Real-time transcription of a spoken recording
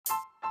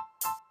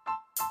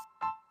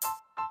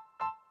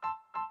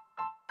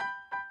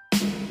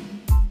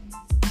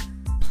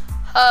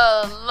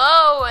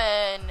Hello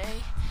and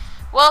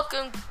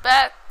welcome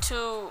back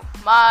to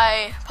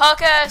my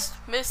podcast,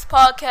 Miz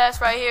Podcast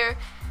right here.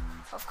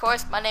 Of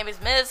course, my name is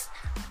Miz,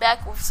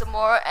 back with some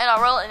more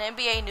NRL and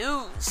NBA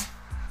news.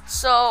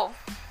 So,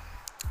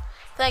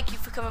 thank you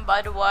for coming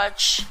by to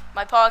watch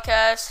my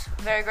podcast.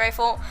 Very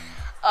grateful.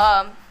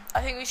 I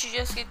think we should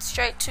just get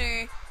straight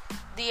to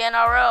the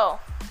NRL.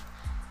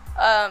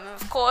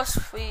 Of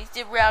course, we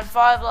did round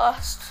 5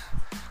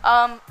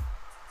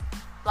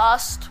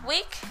 last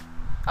week.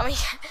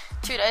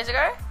 2 days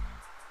ago,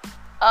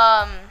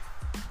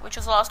 which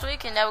was last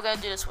week, and now we're going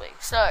to do this week.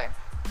 So,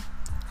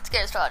 let's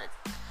get it started.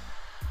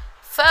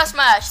 First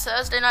match,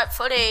 Thursday night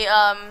footy.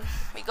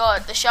 We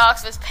got the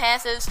Sharks vs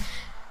Panthers.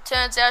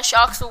 Turns out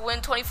Sharks will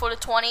win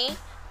 24-20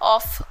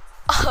 off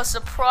a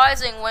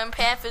surprising win.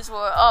 Panthers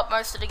were up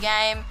most of the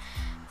game,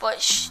 but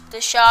the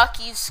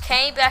Sharkies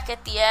came back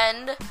at the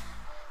end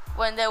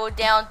when they were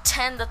down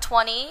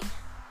 10-20,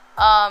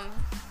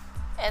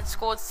 and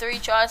scored 3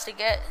 tries to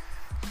get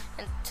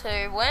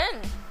to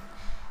win.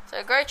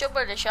 So great job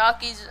by the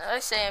Sharkies. I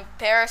say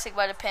embarrassing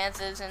by the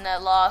Panthers in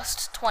that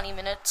last 20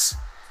 minutes.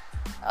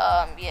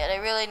 Yeah, they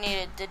really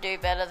needed to do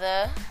better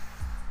there.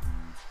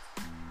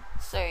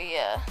 So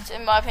yeah,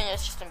 in my opinion,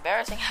 it's just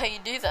embarrassing how you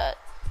do that.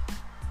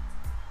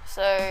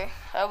 So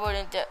I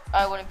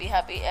wouldn't be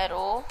happy at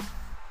all.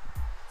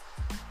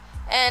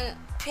 And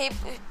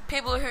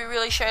people who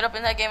really showed up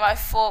in that game, I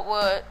thought,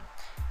 were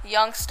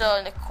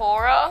youngster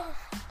Nikora.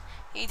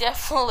 He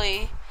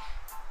definitely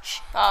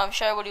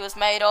showed what he was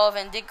made of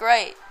and did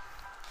great.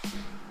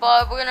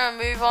 But we're going to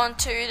move on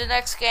to the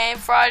next game,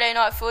 Friday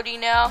night footy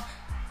now.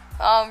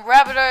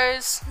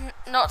 Rabbitohs,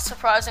 not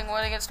surprising,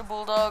 win against the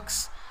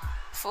Bulldogs,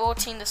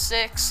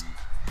 14-6.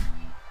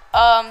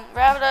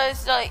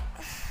 Rabbitohs,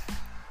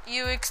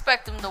 you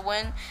expect them to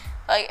win.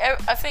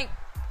 I think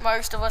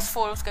most of us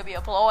thought it was going to be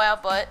a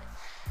blowout, but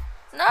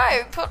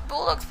no,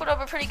 Bulldogs put up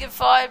a pretty good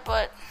fight,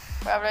 but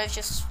Rabbitohs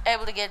just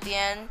able to get at the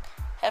end.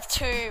 Have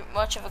too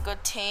much of a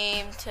good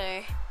team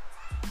to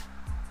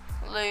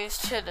lose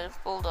to the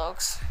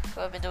Bulldogs,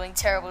 who have been doing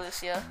terrible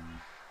this year,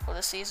 or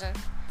this season.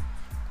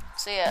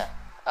 So yeah,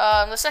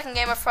 the second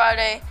game of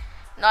Friday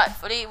night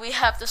footy, we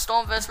have the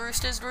Storm vs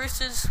Roosters.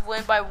 Roosters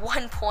win by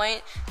 1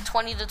 point,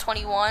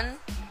 20-21.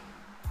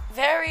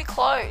 Very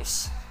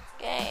close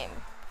game.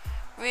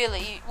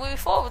 Really, we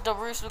thought the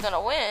Roosters were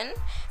gonna win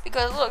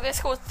because look, they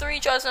scored 3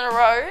 tries in a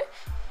row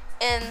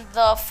in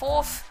the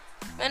 4th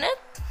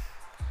minute,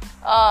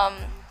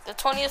 the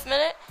 20th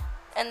minute,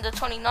 and the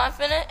 29th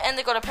minute, and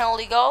they got a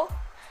penalty goal.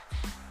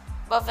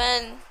 But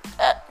then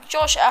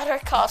Josh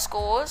Adokar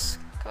scores,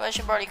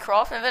 conversion Brodie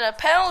Croft, and then a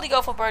penalty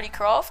goal for Brodie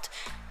Croft.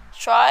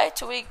 Try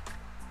to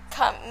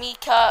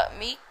Kamika,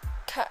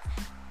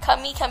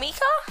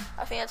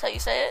 I think that's how you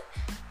say it.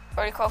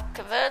 Brodie Croft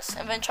converts,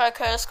 and then try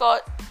Curtis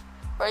Scott.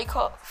 Brodie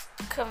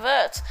Croft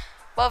converts.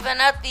 But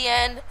then at the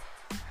end,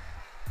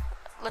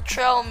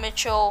 Latrell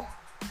Mitchell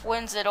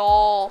wins it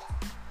all.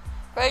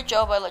 Great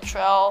job by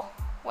Latrell,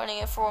 winning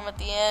it for him at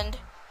the end.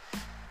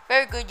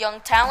 Very good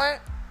young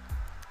talent.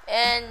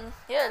 And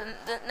yeah,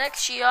 the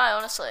next GI,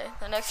 honestly,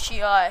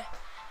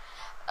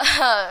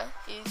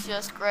 he's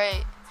just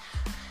great.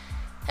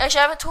 Actually,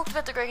 I haven't talked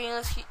about the Greg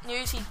Inglis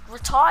news. He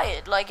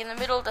retired, in the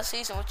middle of the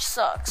season, which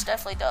sucks.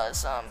 Definitely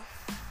does.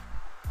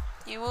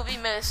 He will be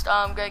missed,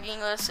 Greg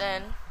Inglis,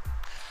 and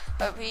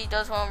hope he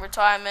does well in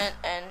retirement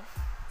and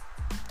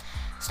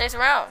stays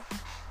around.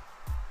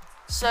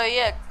 So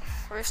yeah,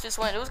 Roosters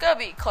win. It was gonna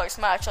be a close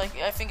match. I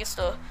think it's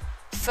the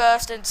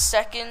 1st and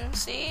 2nd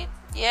seed.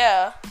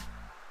 Yeah.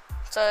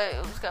 So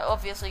it was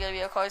obviously going to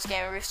be a close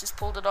game, and Roosters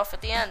pulled it off at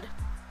the end.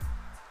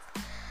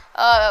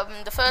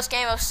 The first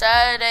game of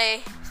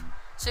Saturday,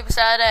 Super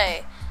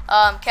Saturday,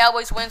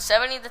 Cowboys win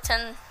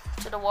 70-10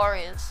 to the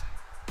Warriors.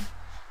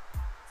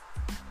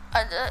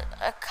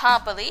 I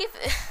can't believe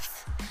it.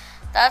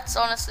 That's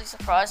honestly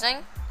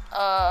surprising.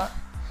 I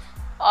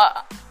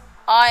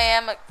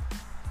am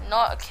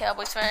not a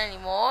Cowboys fan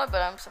anymore,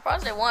 but I'm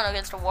surprised they won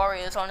against the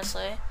Warriors,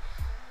 honestly.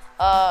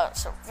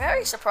 So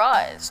very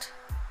surprised.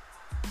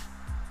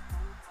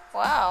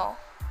 Wow.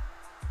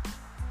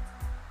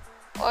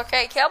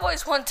 Okay,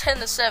 Cowboys won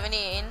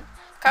 10-17.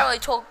 Can't really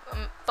talk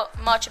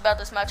much about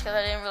this match because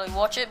I didn't really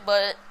watch it,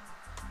 but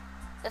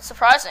it's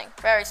surprising.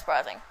 Very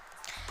surprising.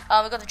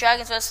 We got the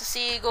Dragons versus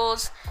the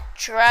Eagles.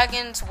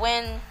 Dragons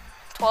win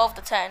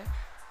 12-10.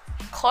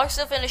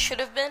 Closer than it should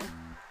have been.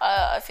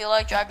 I feel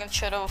like Dragons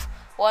should have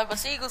won, but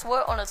the Eagles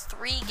were on a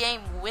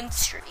 3-game win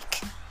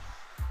streak.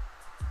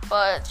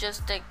 But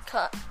just they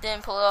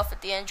didn't pull it off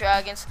at the end.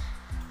 Dragons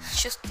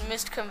just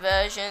missed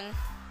conversion,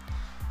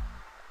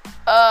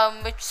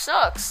 which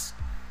sucks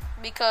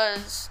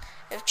because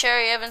if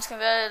Cherry Evans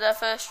converted that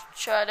first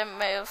try, they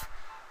may have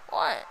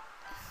won.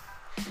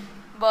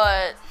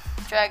 But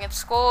Dragons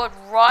scored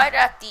right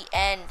at the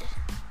end,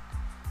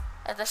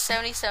 at the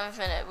 77th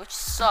minute, which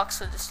sucks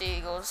for the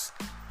Eagles.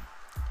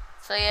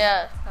 So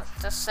yeah,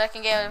 the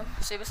second game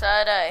of Super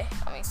Saturday.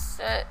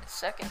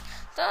 Second.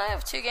 Don't I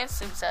have 2 games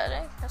Super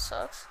Saturday? That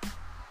sucks.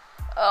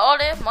 All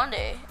day of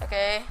Monday.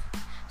 Okay.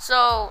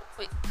 So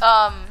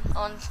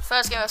on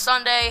first game of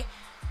Sunday.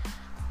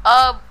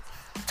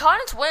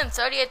 Titans win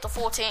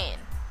 38-14.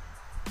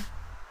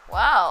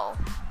 Wow.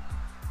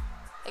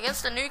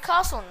 Against the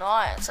Newcastle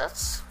Knights.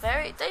 That's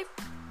very they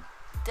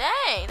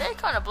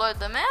kind of blowed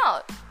them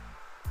out.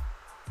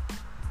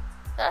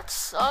 That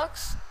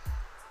sucks.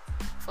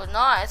 For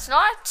Knights,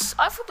 I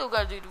thought they were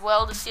going to do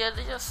well this year.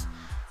 They're just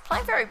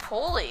playing very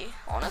poorly,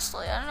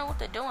 honestly. I don't know what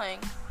they're doing.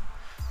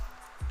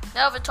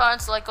 Now the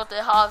Titans got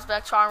their halves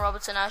back, Tyron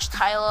Robertson, Ash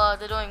Taylor.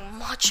 They're doing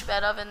much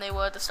better than they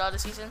were at the start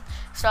of the season.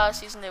 Start of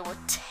the season, they were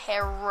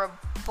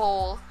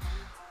terrible.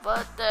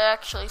 But they're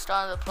actually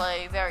starting to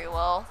play very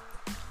well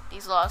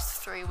these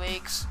last 3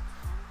 weeks.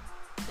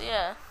 But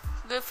yeah,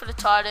 good for the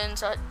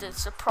Titans.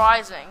 It's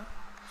surprising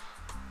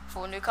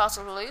for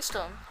Newcastle released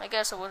them. I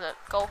guess it was at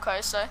Gold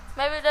Coast, so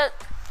maybe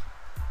that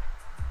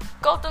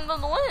got them the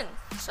win.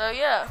 So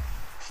yeah,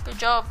 good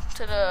job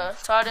to the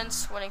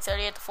Titans, winning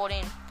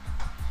 38-14.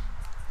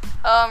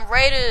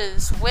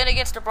 Raiders win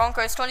against the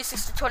Broncos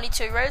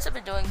 26-22. Raiders have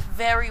been doing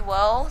very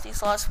well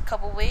these last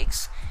couple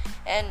weeks,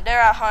 and they're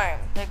at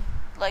home. They're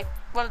like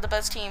one of the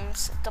best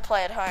teams to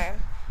play at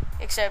home,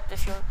 except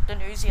if you're the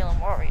New Zealand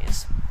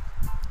Warriors.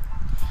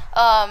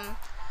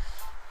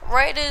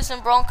 Raiders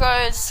and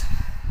Broncos,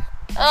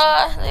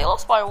 they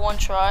lost by 1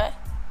 try.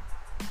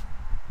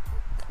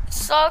 It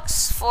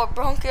sucks for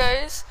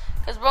Broncos,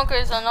 because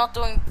Broncos are not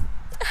doing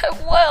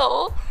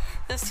well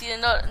this year,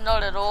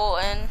 not at all,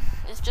 and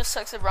it just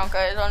sucks for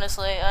Broncos,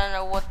 honestly. I don't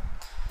know what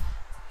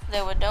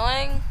they were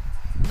doing.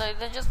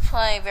 They're just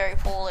playing very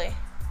poorly.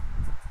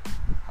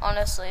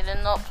 Honestly, they're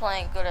not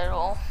playing good at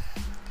all.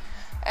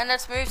 And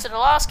let's move to the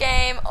last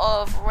game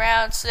of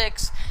round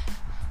 6.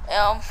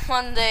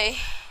 Monday,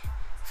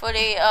 for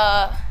the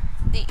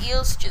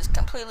Eels just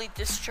completely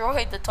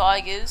destroyed the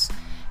Tigers,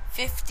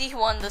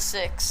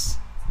 51-6.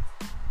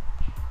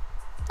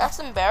 That's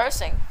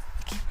embarrassing.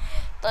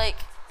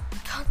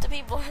 Can't they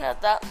be blown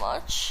out that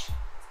much?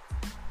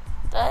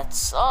 That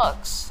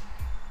sucks.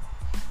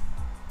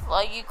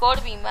 You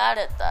gotta be mad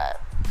at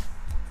that.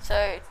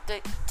 So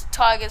the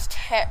Tigers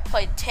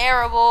played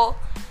terrible.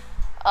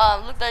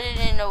 Looked like they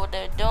didn't know what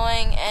they were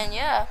doing, and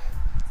yeah,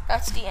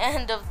 that's the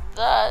end of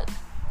that.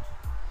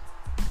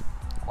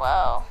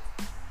 Wow.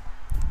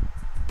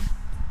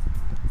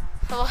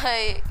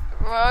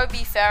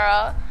 Roby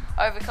Farah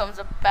overcomes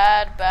a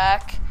bad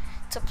back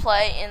to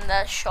play in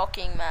that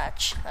shocking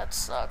match. That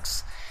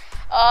sucks.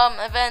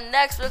 And then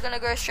next we're gonna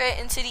go straight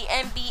into the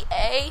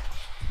NBA.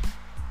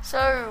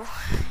 So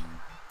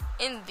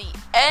in the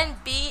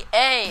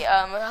NBA,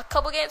 a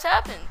couple games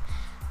happened.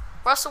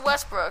 Russell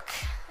Westbrook,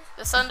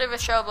 the Thunder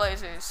vs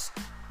Trailblazers.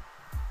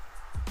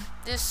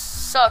 This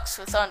sucks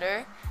for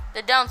Thunder.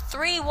 They're down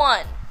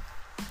 3-1.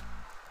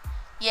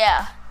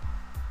 Yeah,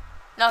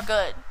 not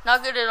good.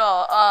 Not good at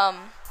all.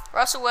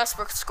 Russell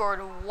Westbrook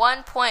scored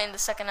 1 point in the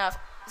second half,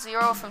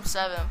 0 from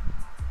 7.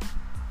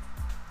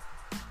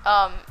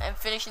 And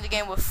finishing the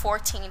game with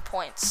 14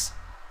 points.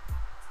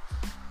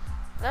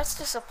 That's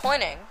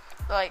disappointing.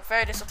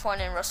 Very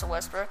disappointing in Russell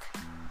Westbrook.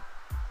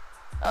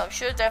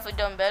 Should have definitely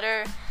done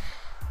better.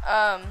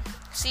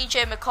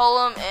 CJ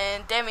McCollum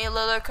and Damian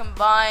Lillard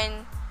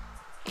combined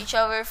each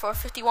other for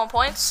 51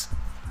 points.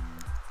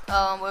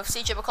 With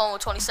CJ McCollum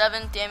with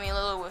 27, Damian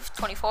Lillard with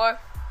 24.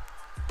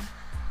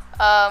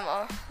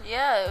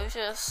 Yeah, it was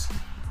just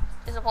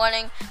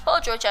disappointing. Paul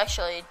George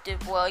actually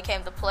did well. He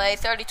came to play.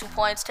 32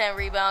 points, 10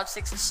 rebounds,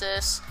 6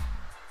 assists.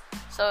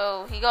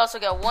 So he also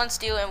got 1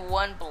 steal and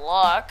 1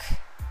 block.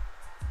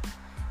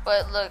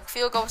 But look,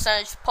 field goal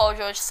percentage, Paul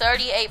George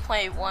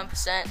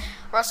 38.1%,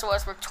 Russell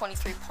Westbrook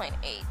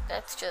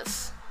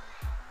 23.8%.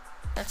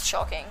 That's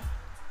shocking.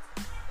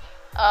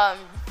 But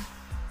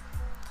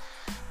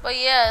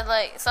yeah,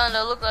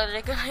 Thunder look like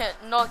they're gonna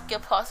not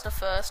get past the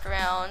first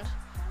round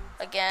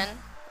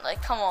again.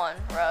 Come on,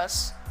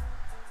 Russ.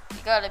 You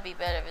gotta be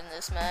better than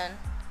this, man.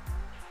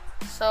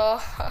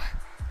 So,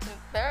 it's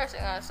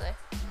embarrassing, honestly,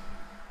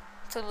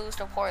 to lose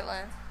to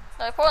Portland.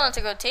 Portland's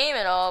a good team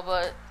and all,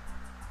 but,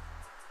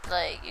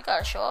 you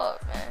gotta show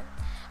up, man.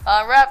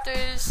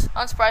 Raptors,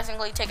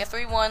 unsurprisingly, take a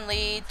 3-1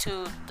 lead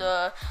to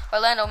the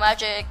Orlando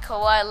Magic.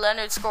 Kawhi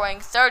Leonard scoring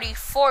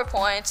 34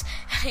 points,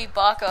 and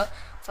Ibaka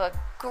for a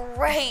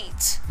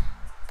great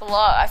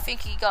block. I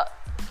think he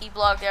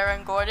blocked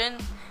Aaron Gordon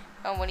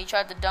when he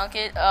tried to dunk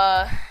it.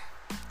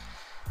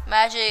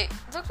 Magic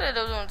looked like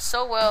they were doing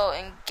so well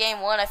in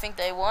game 1. I think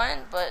they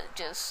won, but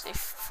they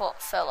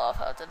fell off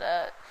after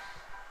that.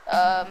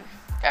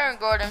 Aaron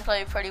Gordon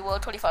played pretty well,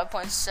 25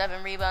 points,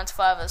 7 rebounds,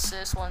 5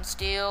 assists, 1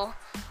 steal.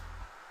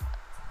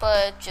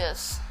 But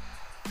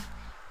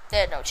they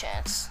had no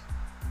chance.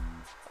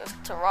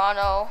 With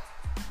Toronto.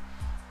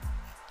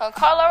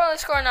 Kyle Lowry only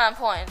scored 9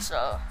 points,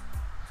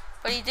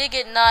 but he did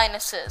get 9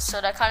 assists,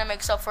 so that kind of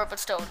makes up for it. But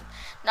still,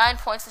 9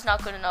 points is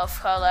not good enough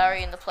for Kyle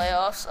Lowry in the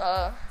playoffs.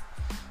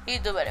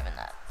 He'd do better than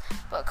that.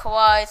 But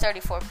Kawhi,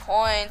 34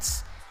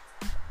 points.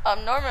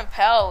 Norman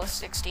Powell was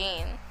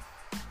 16.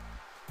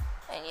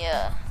 And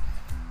yeah.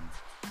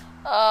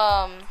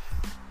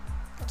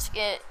 Let's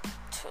get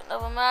to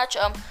another match.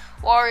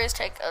 Warriors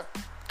take a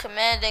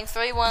commanding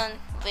 3-1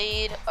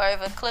 lead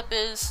over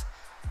Clippers.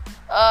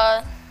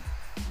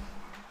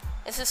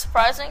 Is this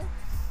surprising?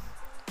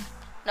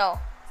 No,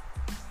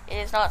 it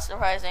is not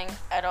surprising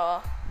at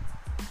all.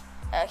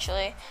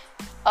 Actually,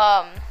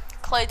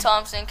 Klay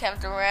Thompson, Kevin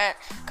Durant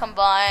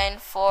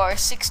combined for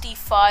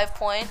 65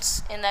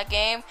 points in that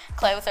game.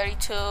 Klay with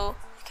 32,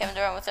 Kevin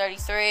Durant with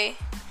 33.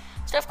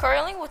 Steph Curry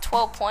only with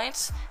 12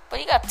 points, but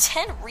he got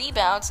 10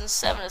 rebounds and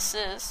 7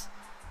 assists.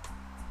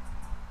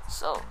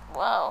 So,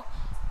 wow.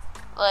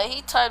 Like,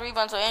 he tied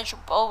rebounds with Andrew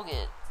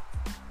Bogut.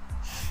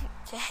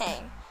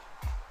 Dang.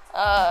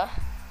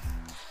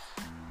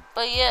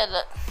 But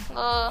yeah,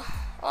 the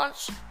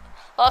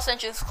Los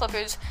Angeles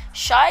Clippers,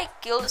 Shai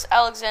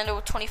Gilgeous-Alexander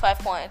with 25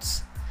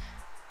 points.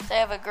 They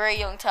have a great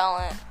young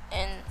talent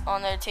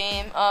on their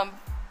team.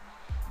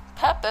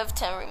 Pat Bev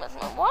 10 rebounds.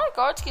 Why are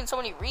guards getting so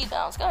many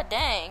rebounds? God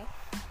dang.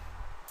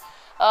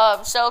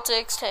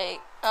 Celtics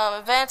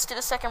advanced to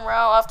the second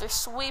round after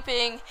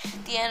sweeping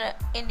the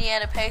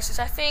Indiana Pacers.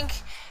 I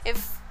think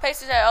if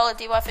Pacers had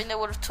Oladipo, I think they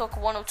would have took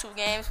 1 or 2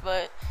 games,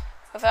 but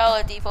without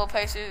Oladipo,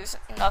 Pacers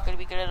not going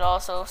to be good at all.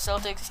 So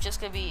Celtics is just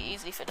going to be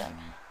easy for them.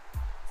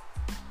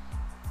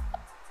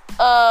 Is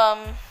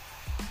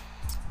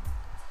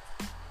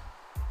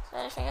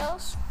there anything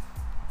else?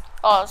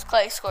 Oh,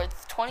 Klay scored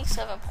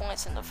 27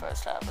 points in the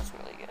first half. That's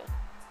really good.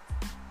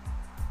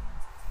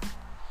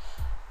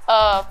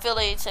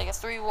 Philly take a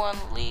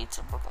 3-1 lead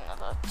to Brooklyn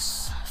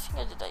Nets. I think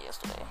I did that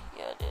yesterday.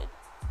 Yeah, I did.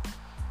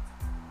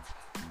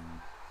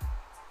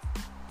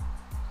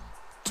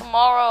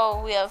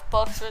 Tomorrow we have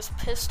Bucks vs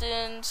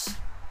Pistons.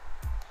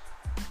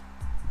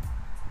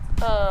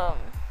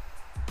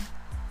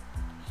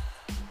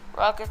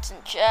 Rockets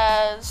and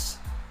Jazz.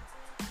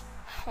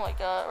 Oh my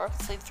god,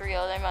 Rockets lead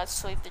 3-0. They might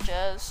sweep the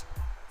Jazz.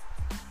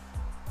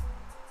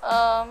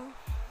 And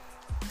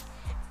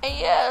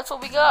yeah, that's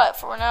what we got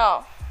for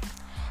now.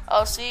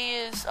 I'll see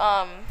you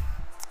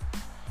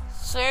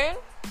soon,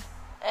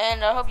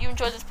 and I hope you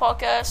enjoyed this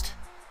podcast.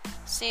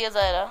 See you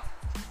later.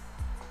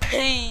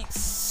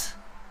 Peace.